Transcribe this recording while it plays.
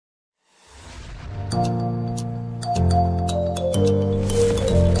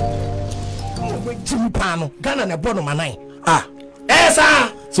Jimmy Pano, Ghana na bono manai.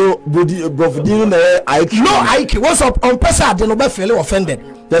 Sir. So, Brofdino IQ. No IQ. What's up? On person I don't know feel offended.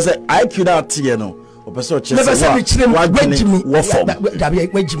 There's an IQ that you know. Or person never say me chile Jimmy.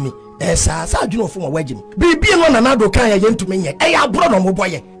 What Jimmy. Sir, do you know from where Jimmy? Be one another can ya yen to me. I brought on my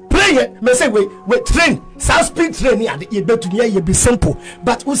boy. Play me say we train. South speed train you bet to me you be simple.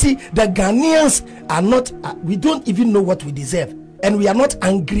 But you see the Ghanaians are not we don't even know what we deserve and we are not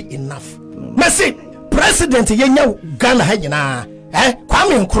angry enough. Me say president yenya Ghana ha nyina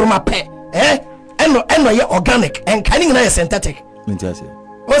Kwame Nkrumah pe eno ye organic and can na synthetic. Mentasi.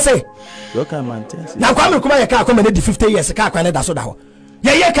 O say you can maintain. Na Kwame Nkrumah ye ka akoma na 50 years ka akwa na da so da ho.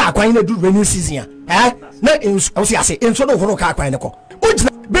 Ye ka akwa na do rainy season na o say ase enso no horo ka akwa na ko.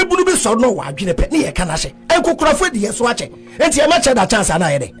 Bebunu be so no wa adwene pe ne ye ka na hye enkokurafo de ye so ache enti e ma Cheddar chance na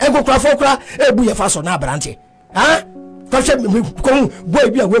ye de enkokurafo kura ebu ye fa so na abrante Kashe me kom boy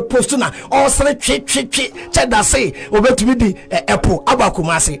bi a we post na all sre twi Cheddar say obetumi di Apple aba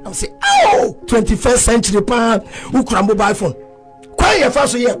Kumasi I say 21st century pa ukura mobile phone kwa ye fa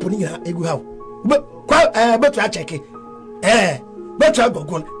so ye Apple ni egu ha kwa betu a check betu a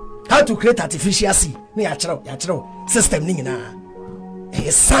google how to create artificial sea na ya chero system ni na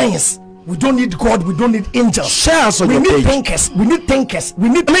science. We don't need God, we don't need angels. Share us on we your need page. thinkers, we need thinkers, we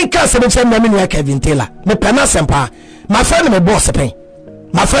need thinkers. Me Kevin Taylor, me pena sempa. My friend me boss pen.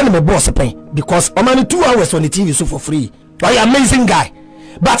 My friend me boss pen because I'm only 2 hours on the TV so for free. Why amazing guy.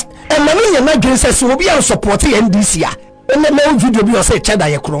 But and money you not getting says we be on supporting NDC. And the main video be say Cheddar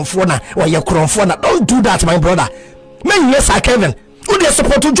ye kronfona or ye kronfona. Don't do that, my brother. Men yes I Kevin. Who they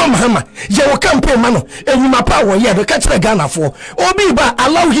support to John Mahama? Ye will campaign mano, and you my power here to catch the Ghana for. Obi ba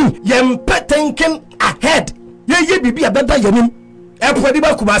allow him. Ye thinking ahead. Ye be a better yenim.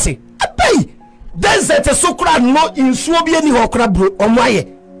 Epwediba Kumasi. Pay. Desert a sokra no in Swabia ni hokra bro on why.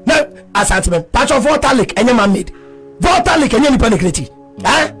 Now, as sentiment, patch of water lake and man made. Water lake and any panicrity.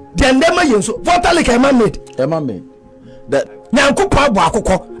 Then never use water lake and man made. Man made. That Nyankopa bo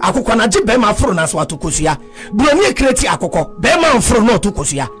akokɔ na gye bema foro na so atokosua broni kreti akokɔ bema mforo no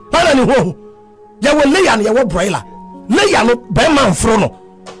atokosua hala ni ho ya wo leya no ya wo broiler leya no bema mforo no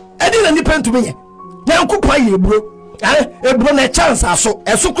edi na nipa ntumi nye nyankopa ye bro ebro na chance aso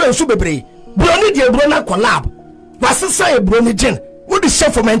esokɔ ensu bebre broni de ebro na collab wasesa ebro ni gin wo di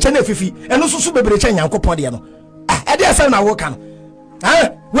chef for menche na fifi eno susu bebre che nyankopɔ de no edi asa na wo kan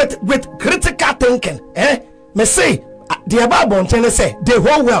with critical thinking me say the Bible onten say the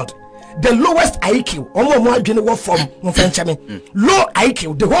whole world the lowest IQ omo adwene wo from mo fenchame low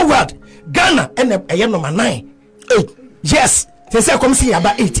IQ the whole world Ghana and number 9 yes they say come see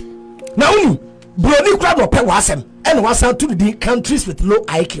about 8 now only broni crowd no pay wasem and wasan to the countries with low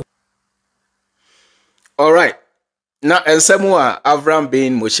IQ. All right, now ensemo Avraham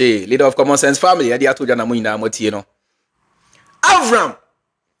Ben Moshe, leader of Common Sense Family ade atoja na munyina motie no Avraham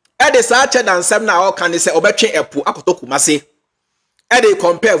Ede sa Cheddar nsem na all can say obetwe epo akoto Kumasi. Ede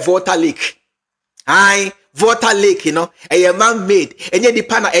compare water lake. Water lake, you know, a man made. Enye di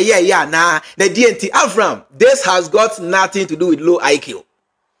pana na DNT Avraham. This has got nothing to do with low IQ.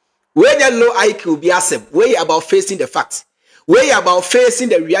 Where the low IQ be asem, where about facing the facts, where about facing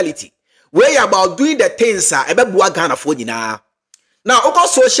the reality, where about doing the things ebebua Ghana for nyina. Now, oko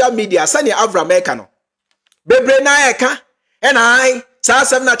social media sani Avraham ekano. Bebre na eka and Sa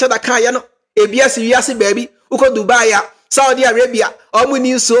na Cheddar kan ya no ebiasi wiase baby uko Dubai ya Saudi Arabia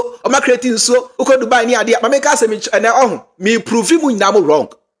omuni nso omakreti nso uko Dubai ni ade mameka se na ohun me prove mu nyina mo wrong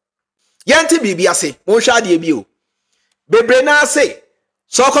yanti bibiase mo hwa ade bi o bebre na say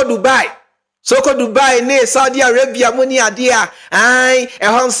soko Dubai ne Saudi Arabia mo ni ade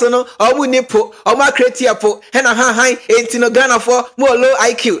ehonso no omuni po omakreti apo he na han enti no Ghana for mo low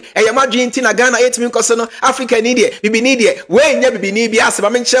IQ eyamadwe enti na Ghana etimi nkoso no Africa ni de bibi ni de we nya bibi ni bi ase ba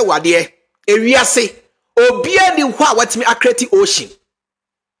me nche wade ewiase obia ni ho a watimi akreti ocean.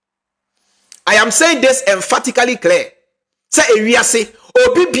 I am saying this emphatically clear. Say ewiase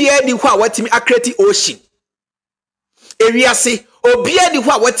obi bia ni ho a watimi akreti ocean. Ewiase obia ni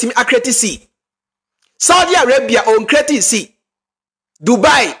ho a watimi akreti sea. Saudi Arabia on creating sea.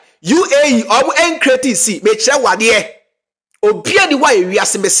 Dubai, UAE on encreating sea. Me che wade obia ni wa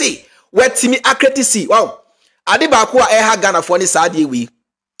ewiase me say watimi akreti sea. Wow. Ade ba ko a ha Ghana for ni Saudi wi.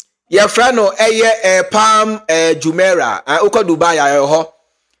 Ye friend no Palm Jumeirah uko Dubai ho.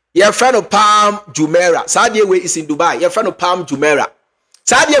 Ye friend no Palm Jumeirah. Saudi we is in Dubai. Ye friend no Palm Jumeirah.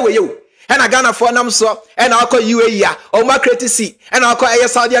 Saudi we yo. And Ghana for nam so and I call UAE o market sea and I call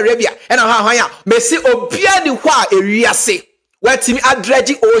Saudi Arabia and I me see obia di hwa ewiase watimi a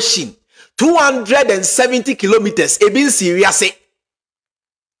dredging ocean 270 kilometers. Ebin serious.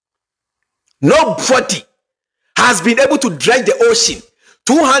 Nobody has been able to dredge the ocean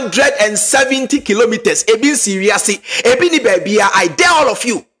 270 kilometers. Ebin serious. Ebini baby, I dare all of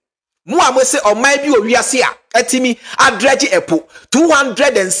you. Mo say or maybe we are here. Etimi a dredge epo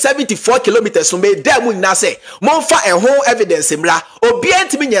 274 kilometers. So me there mu na say mo fa a whole evidence mra. Obi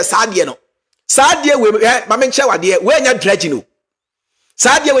entimi nya sadie no. Sadie we ma me nche wade we nya dredge no.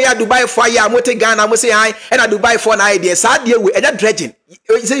 Sadie we ya Dubai for ya mote Ghana mo say hi and a Dubai for na idea. Sadie we nya dredging.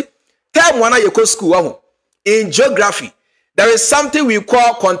 You see time one you go school ho. In geography there is something we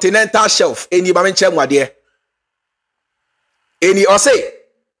call continental shelf. Eni ma me nche wade. Eni o say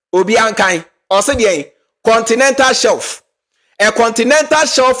Obi ankai or say the continental shelf. A continental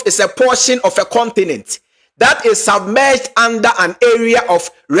shelf is a portion of a continent that is submerged under an area of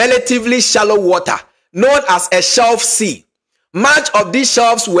relatively shallow water known as a shelf sea. Much of these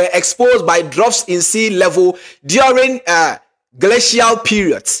shelves were exposed by drops in sea level during glacial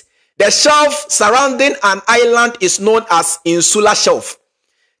periods. The shelf surrounding an island is known as insular shelf.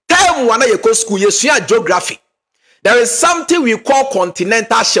 Time one you go school you see geography. There is something we call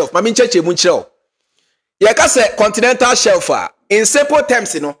continental shelf. Mami ncheche muncheo. Yeka say continental shelf in simple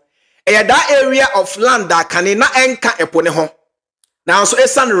terms, you know, that area of land that can na enka epo ne ho. Now so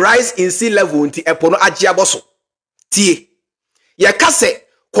esan rise in sea level nti epo no agiaboso. Tie. Yeka say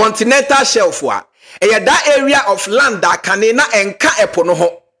continental shelf that area of land that can na enka epo no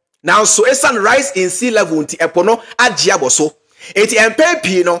ho. Now so esan rise in sea level nti epo no agiaboso. Eti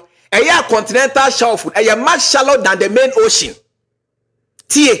empepi no a continental shelf is much shallower than the main ocean.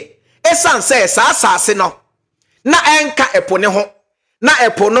 Tie, esan say sa no. Na enka epo ne ho. Na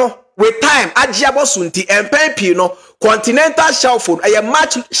epo no with time agiabo sunti empepi no continental shelf is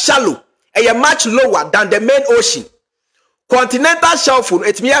much shallow, is much lower than the main ocean. Continental shelf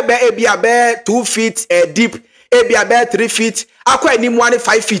it may be 2 feet deep, be 3 feet, akwa ni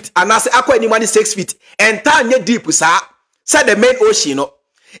 5 feet, and as akwa ni 6 feet. Entire deep sa said the main ocean no.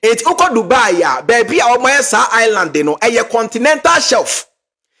 It uko Dubai ya baby a omo sa island no a continental shelf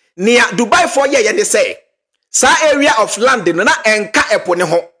near Dubai for ye they say sa area of land no na enka epo ne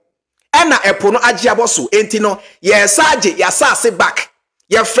ho e na epo no agiabo so enti no ye saje ya sase back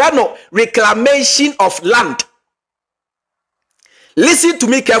ye fra no reclamation of land. Listen to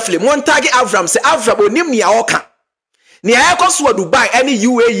me carefully. Montage Avraham say Avraham onim ni aoka ni ayakoso Dubai any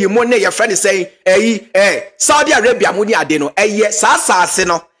UAE mo ne your friend saying Saudi Arabia mo ni ade no saase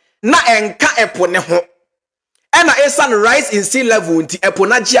no na enka epo ne ho e na esan rise in sea level nti epo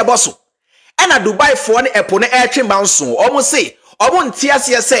na giaboso e na Dubai for ne epo na etwe manso omo say omo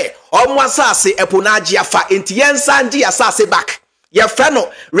ntiase say omo asase epo na giafa nti yensan gi asase back your friend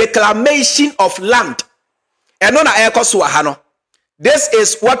no reclamation of land eno na ayakoso ha no. This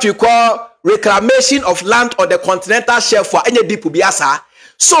is what we call reclamation of land on the continental shelf for any deep biasa.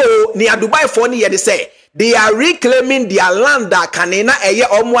 So near Dubai for ni they say they are reclaiming their land that kanena eye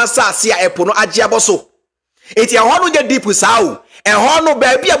omwasa sia epono agiaboso. It ya hono de deep sao e hono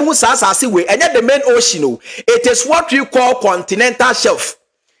baby abu sasa we enye the main ocean. It is what we call continental shelf.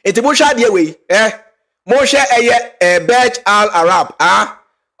 It mo sha de we mo sha eye Burj Al Arab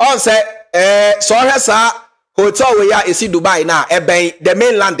on say so hesa hotel we ya isi Dubai na eben the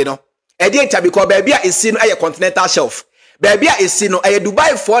mainland no e dey because baby a isi no aye continental shelf baby a isi no aye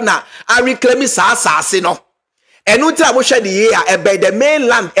Dubai for na a reclaim saase no enu tra mo hwe de ye a eben the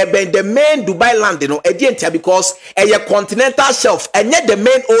mainland eben the main Dubai land no e dey because aye continental shelf enye the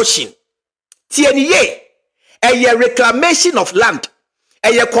main ocean tie ni ye aye reclamation of land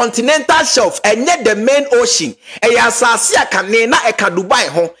aye continental shelf enye the main ocean aye asase akane na eka Dubai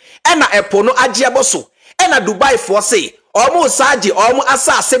ho e na epo no agiaboso and a Dubai for say almost saji almost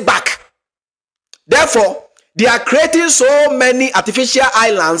asase back. Therefore, they are creating so many artificial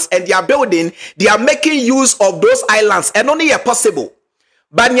islands and they are making use of those islands and only possible.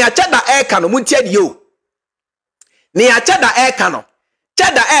 But near Cheddar air cano munted you. Near Cheddar air cano.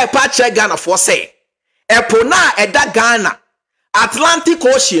 Cheddar air patch Ghana for say. Epona eda Ghana. Atlantic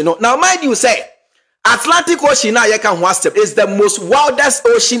Ocean. Now mind you say Atlantic Ocean now is the most wildest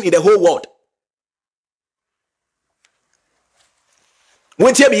ocean in the whole world.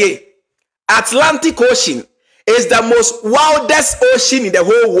 Atlantic Ocean is the most wildest ocean in the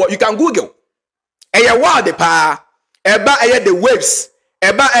whole world. You can Google. Eye wild pa. Eba the waves.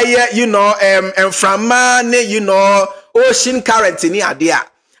 Eba you know from ocean current ni adia.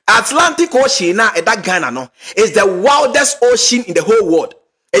 Atlantic Ocean na eda Ghana no is the wildest ocean in the whole world.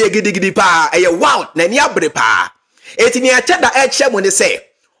 Eye gidi pa. Eye wild na ni abre pa. Eti ni Cheddar eche mo ne say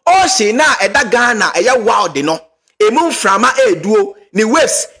ocean na eda Ghana eye wild no. Emu frama eduo ni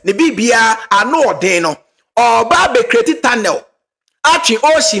waves ni bibia ano ɔden no ɔba be create tunnel atwe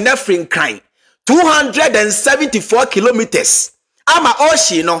ocean na free nkran 274 kilometers ama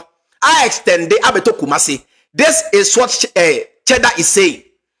ocean no I extend abeto Kumasi. This is what Cheddar is saying.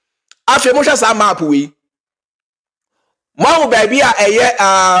 After mo sa map we mo baby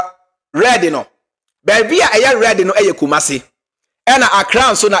a red no baby a red no Kumasi ena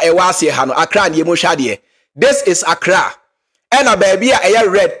Accra so na ase ha no Accra ne mo hwa de. This is Accra ena baby a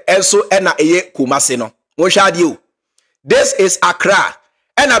red enso ena Kumasi no mo hwa de o. This is Accra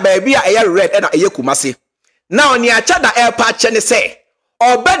ena baby a red ena Kumasi. Now ni a Cheddar airport che ne say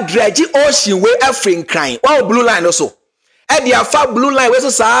oba dredge ocean way afrin kran one blue line also e dia fa blue line we so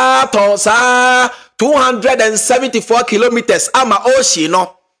sa 274 kilometers ama ocean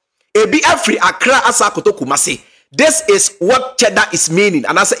no ebi afri Accra asa koto Kumasi. This is what Cheddar is meaning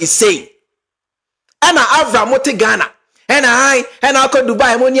and as is saying. And Avraham mote Ghana and I ko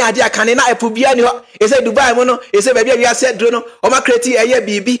Dubai mo ni ade akane na epubia ni ho e say Dubai mo no e say baby wi ase dro no o ma create eye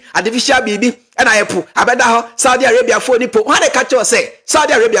bibi artificial bibi and I epu abeda ho Saudi Arabia fo ni po wha de ka che say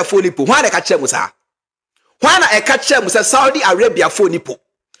Saudi Arabia fo ni po wha de ka che musa wha na e ka che musa Saudi Arabia fo ni po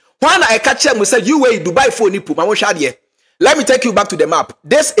wha na e ka che musa UAE Dubai fo ni po ma mo hwa de. Let me take you back to the map.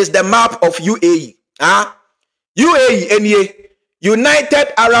 This is the map of UAE. UAE NA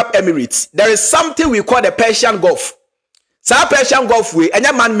United Arab Emirates. There is something we call the Persian Gulf. Sa Persian Gulf we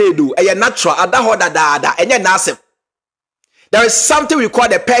enya man made do enya natural adaho dada enya nasem. There is something we call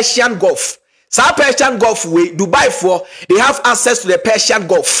the Persian Gulf. Sa Persian Gulf we Dubai for they have access to the Persian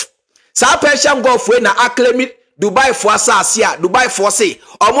Gulf. Sa Persian Gulf we na acclaim Dubai for asia Dubai for say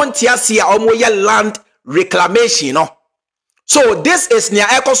omontia sia omo ye land reclamation no. So this is near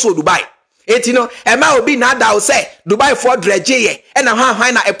Ecoso Dubai. Etino ema obi na da say Dubai for dredge ye ena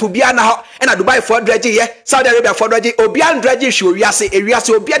hwan na epubia na ho ena Dubai for dredge ye Saudi Arabia for dredge obi an dredge hwe wiase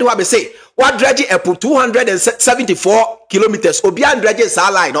ewiase obi de ho be say what dredge epu 274 kilometers obi an dredge sa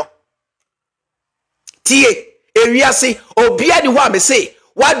line no tie ewiase obi de ho be say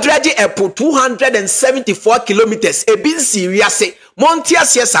what dredge epu 274 kilometers ebi si wiase montia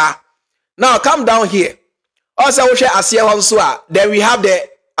siesa. Now come down here also we share asia ho so a then we have the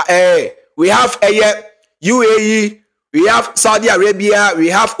we have UAE, we have Saudi Arabia, we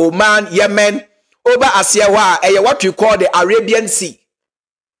have Oman, Yemen, over Asia what you call the Arabian Sea.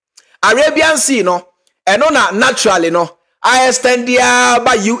 Arabian Sea no, and on naturally no, I extend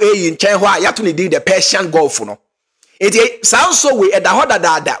by UAE in Chenhua, you have to need the Persian Gulf no. It sounds so way at the hoda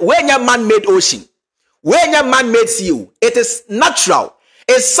that when your man-made ocean, when your man-made sea, it is natural.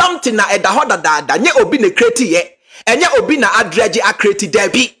 It's something that at the hoda that nye obi ne kreti ye, and nye obi na adreji a kreti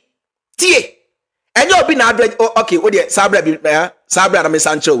debi. Tie enyo obi na address okay what the sabra na me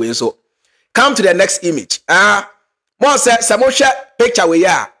sancho we so come to the next image mo say samosha picture we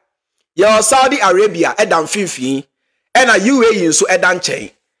ya your Saudi Arabia edan finfin and a UAE so edan chen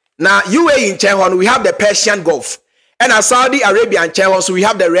na UAE in chen we have the Persian Gulf and a Saudi Arabia in chen so we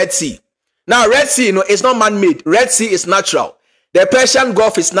have the Red Sea. Now Red Sea it's not man made. Red Sea is natural. The Persian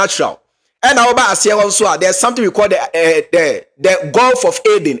Gulf is natural. And there's something we call the Gulf of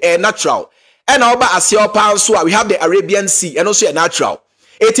Aden, natural. And we have the Arabian Sea, and also a natural.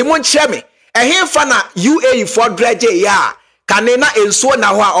 Etimun chemi, and here fana UAE for dredge ya, kanena enso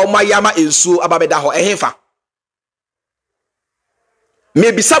na wa omayama enso ababedaho, ehefa.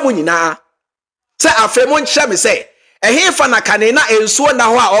 Maybe sabuni na. Say afremun chemi say, and here fana kanena enso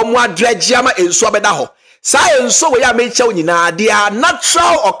na wa omwa dredge yama enso abedaho. Science so we are made nyina they are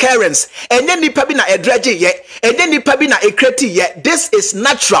natural occurrence and then nipa bi na edredge ye and then nipa bi na ekreti ye. This is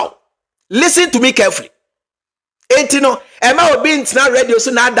natural. Listen to me carefully. Entino ema obi ntina radio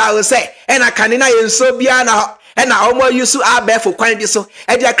so na da say and akanena yenso bia na and omo yusu abefo kwan bi so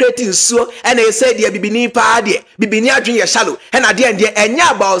e dia kreti nsuo and e say dia bibini pa de bibini adwen ye shallow and ade and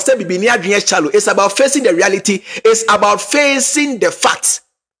enya about say bibini adwen ye shallow. It's about facing the reality. It's about facing the facts.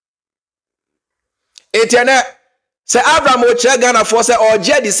 Etienne say Avraham o che Ghana for say or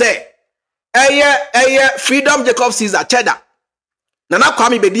Jedi say freedom Jacob Caesar Cheddar nana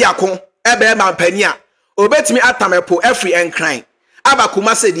kwami bedi akon ebe man pania obetimi atamepo every enkran aba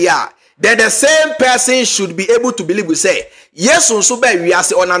Kumasi dia then the same person should be able to believe we say yes so be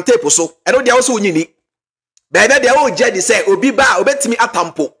wiase onantepo so eno dia also nyini be dia o Jedi say obi ba obetimi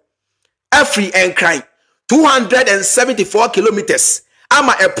atampo every enkran 274 kilometers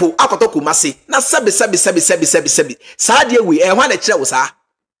ama epo akoto Kumasi na sebi saadie we ehwa na kire wo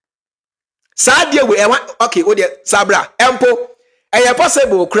saadie we ehwa okay wo de sabra empo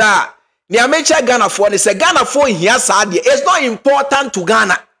possible kra ni amecha Ghana for ni say Ghana for hia saadie. It's not important to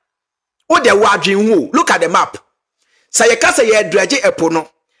Ghana wo de wadwen hu. Look at the map. Say ye ka say ye dredge epo no.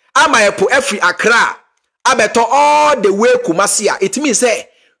 Ama epo every Accra. Abeto all the way Kumasi. It means say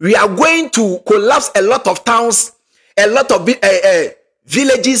we are going to collapse a lot of towns, a lot of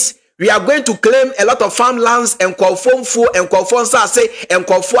villages. We are going to claim a lot of farmlands and conform for and conform say and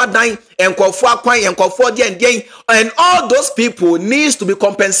conform dying and conform kwai and conform and all those people needs to be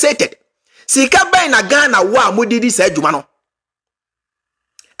compensated. Sika bay na Ghana wa mudidi say jumano.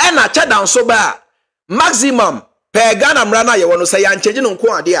 And a Cheddar so ba maximum per Ghana mrana ye wano say and changing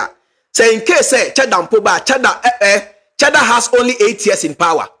on dia. Say in case say Cheddar poba Cheddar has only 8 years in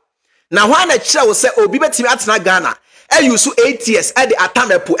power. Now when a Cheddar will say obi betimi atena Ghana. E use 8 years at the atam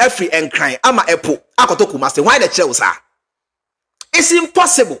epo every enkran ama epo akoto Kumasi. Why the chills are? It's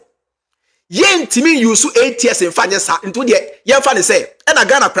impossible. Yen timi use 8 years in fanyesa into the yen fan say and a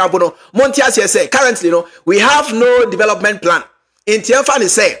Ghana crampo no Montias say currently no we have no development plan. In yen fan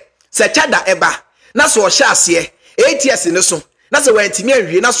say Cheddar eba na so hye 8 years in so na se wen timi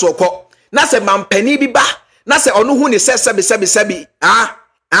awie na so kɔ na se mampani bi ba na se ɔno hu ni se sebi saa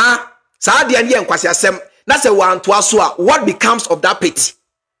de yen kwase asɛm. That's a one to us. What becomes of that pit?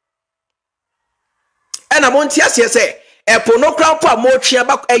 And I'm on TS say, a pono crown for more cheer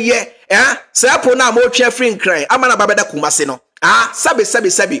back a year, Sapona more cheer free cry. I'm an ababada Kumasino.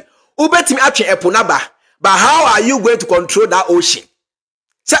 Sabi. Ubet me actually a ponaba. But how are you going to control that ocean?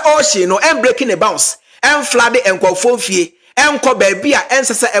 Say ocean, no, and breaking a bounce, and flooding and conform fee, and call baby and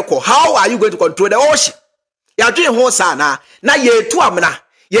say echo. How are you going to control the ocean? You're doing hosana, now ye two amna,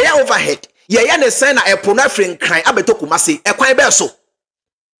 ye overhead. Ye ne sen na epo na frin kran abeto Kumasi ekwan be so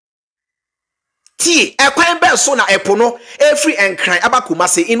ti ekwan be so na epo no every enkran aba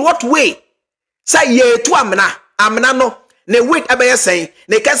Kumasi. In what way? Say ye to amna no ne wait ebeye sen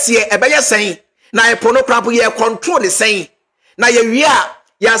ne kase ebeye sen na epo no krapo ye control ne sen na ye wi a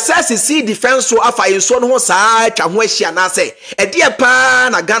ya assess see defense so afa yenso no ho saa twa ho ahia na say e de pa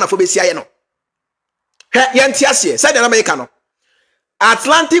na Ghana fo besia ye no ye ntiase say de na make no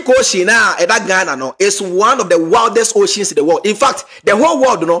Atlantic Ocean Ghana no is one of the wildest oceans in the world. In fact, the whole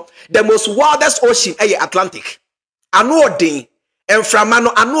world no, the most wildest ocean is Atlantic. Anu odin,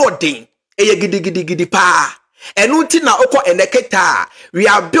 enframano anu odin, gidi pa. Enuti na oko eneketa. We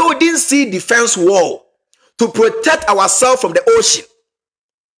are building sea defense wall to protect ourselves from the ocean.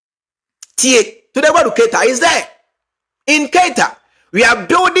 To the word Keita is there. In Keita, we are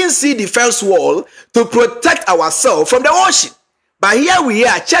building sea defense wall to protect ourselves from the ocean. But here we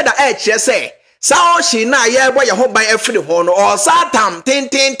are, Cheddar say, Sao she na ye boy your home by every horn or satam tin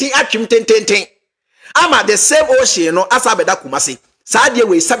achim tin. I'm at the same ocean no as abeda Kumasi. Sadie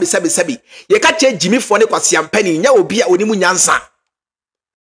we sabi. Ye ka che Jimmy for ne kwasiam penny nya obi a onimu nyansa.